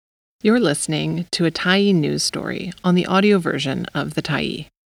You're listening to a Tyee news story on the audio version of the Tyee.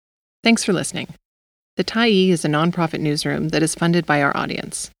 Thanks for listening. The Tyee is a nonprofit newsroom that is funded by our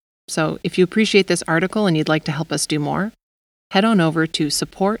audience. So if you appreciate this article and you'd like to help us do more, head on over to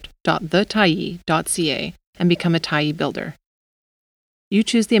support.thetyee.ca and become a Tyee builder. You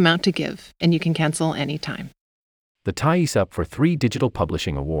choose the amount to give, and you can cancel anytime. The Tyee's up for 3 Digital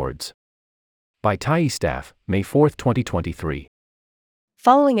Publishing Awards. By Tyee staff, May 4, 2023.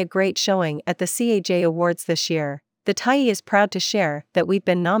 Following a great showing at the CAJ Awards this year, the Tyee is proud to share that we've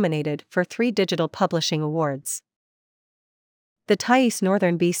been nominated for 3 Digital Publishing Awards. The Tyee's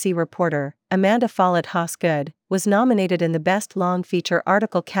Northern BC reporter, Amanda Follett-Hosgood, was nominated in the Best Long Feature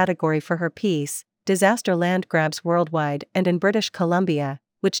Article category for her piece, Disaster Land Grabs Worldwide and in British Columbia,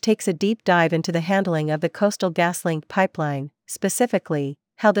 which takes a deep dive into the handling of the Coastal GasLink pipeline, specifically,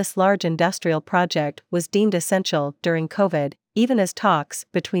 how this large industrial project was deemed essential during COVID, even as talks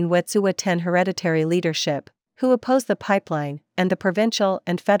between Wet'suwet'en hereditary leadership, who oppose the pipeline, and the provincial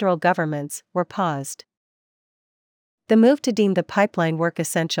and federal governments, were paused. The move to deem the pipeline work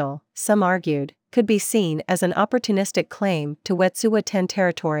essential, some argued, could be seen as an opportunistic claim to Wet'suwet'en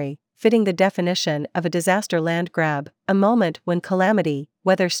territory, fitting the definition of a disaster land grab, a moment when calamity,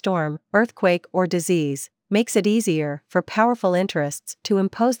 whether storm, earthquake or disease, makes it easier for powerful interests to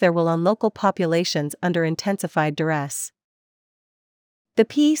impose their will on local populations under intensified duress. The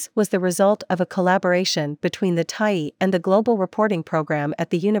piece was the result of a collaboration between the Tyee and the Global Reporting Program at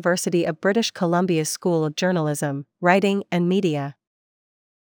the University of British Columbia's School of Journalism, Writing and Media.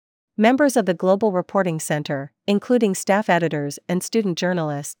 Members of the Global Reporting Center, including staff editors and student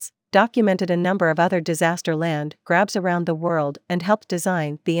journalists, documented a number of other disaster land grabs around the world and helped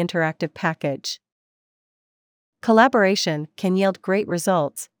design the interactive package. Collaboration can yield great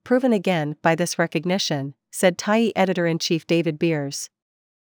results, proven again by this recognition, said Tyee editor-in-chief David Beers.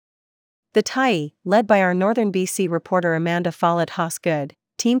 The Tyee, led by our Northern BC reporter Amanda Follett-Hosgood,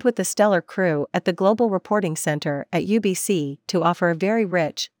 teamed with the stellar crew at the Global Reporting Center at UBC to offer a very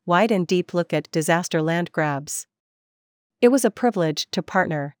rich, wide and deep look at disaster land grabs. It was a privilege to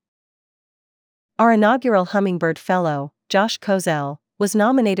partner. Our inaugural Hummingbird Fellow, Josh Kozel, was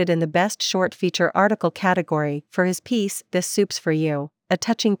nominated in the Best Short Feature Article category for his piece This Soup's for You, a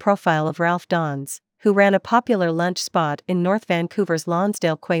touching profile of Ralph Dons, who ran a popular lunch spot in North Vancouver's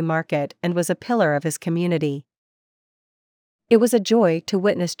Lonsdale Quay Market and was a pillar of his community. It was a joy to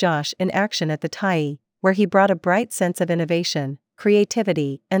witness Josh in action at the Tyee, where he brought a bright sense of innovation,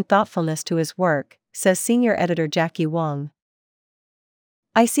 creativity, and thoughtfulness to his work, says senior editor Jackie Wong.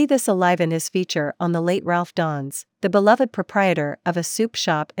 I see this alive in his feature on the late Ralph Dons, the beloved proprietor of a soup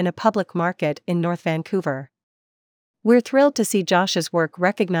shop in a public market in North Vancouver. We're thrilled to see Josh's work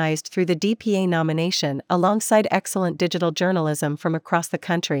recognized through the DPA nomination alongside excellent digital journalism from across the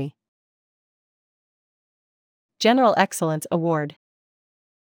country. General Excellence Award.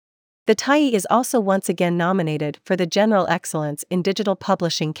 The Tyee is also once again nominated for the General Excellence in Digital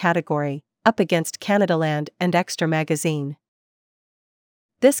Publishing category, up against Canadaland and Extra Magazine.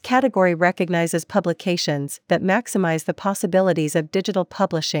 This category recognizes publications that maximize the possibilities of digital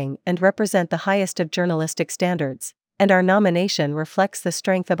publishing and represent the highest of journalistic standards, and our nomination reflects the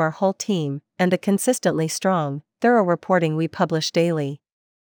strength of our whole team and the consistently strong, thorough reporting we publish daily.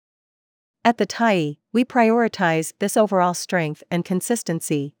 At the Tyee, we prioritize this overall strength and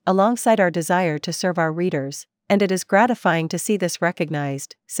consistency alongside our desire to serve our readers, and it is gratifying to see this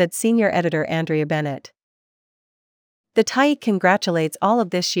recognized, said senior editor Andrea Bennett. The Tyee congratulates all of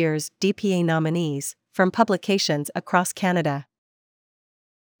this year's DPA nominees from publications across Canada.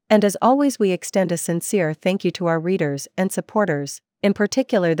 And as always, we extend a sincere thank you to our readers and supporters, in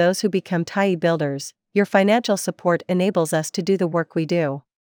particular those who become Tyee builders. Your financial support enables us to do the work we do.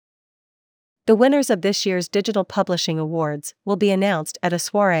 The winners of this year's Digital Publishing Awards will be announced at a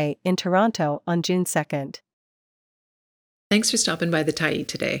soiree in Toronto on June 2nd. Thanks for stopping by the Tyee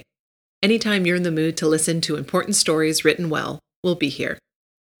today. Anytime you're in the mood to listen to important stories written well, we'll be here.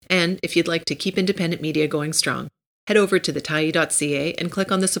 And if you'd like to keep independent media going strong, head over to thetyee.ca and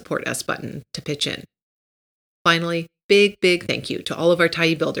click on the Support Us button to pitch in. Finally, big thank you to all of our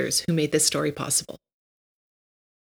Tyee builders who made this story possible.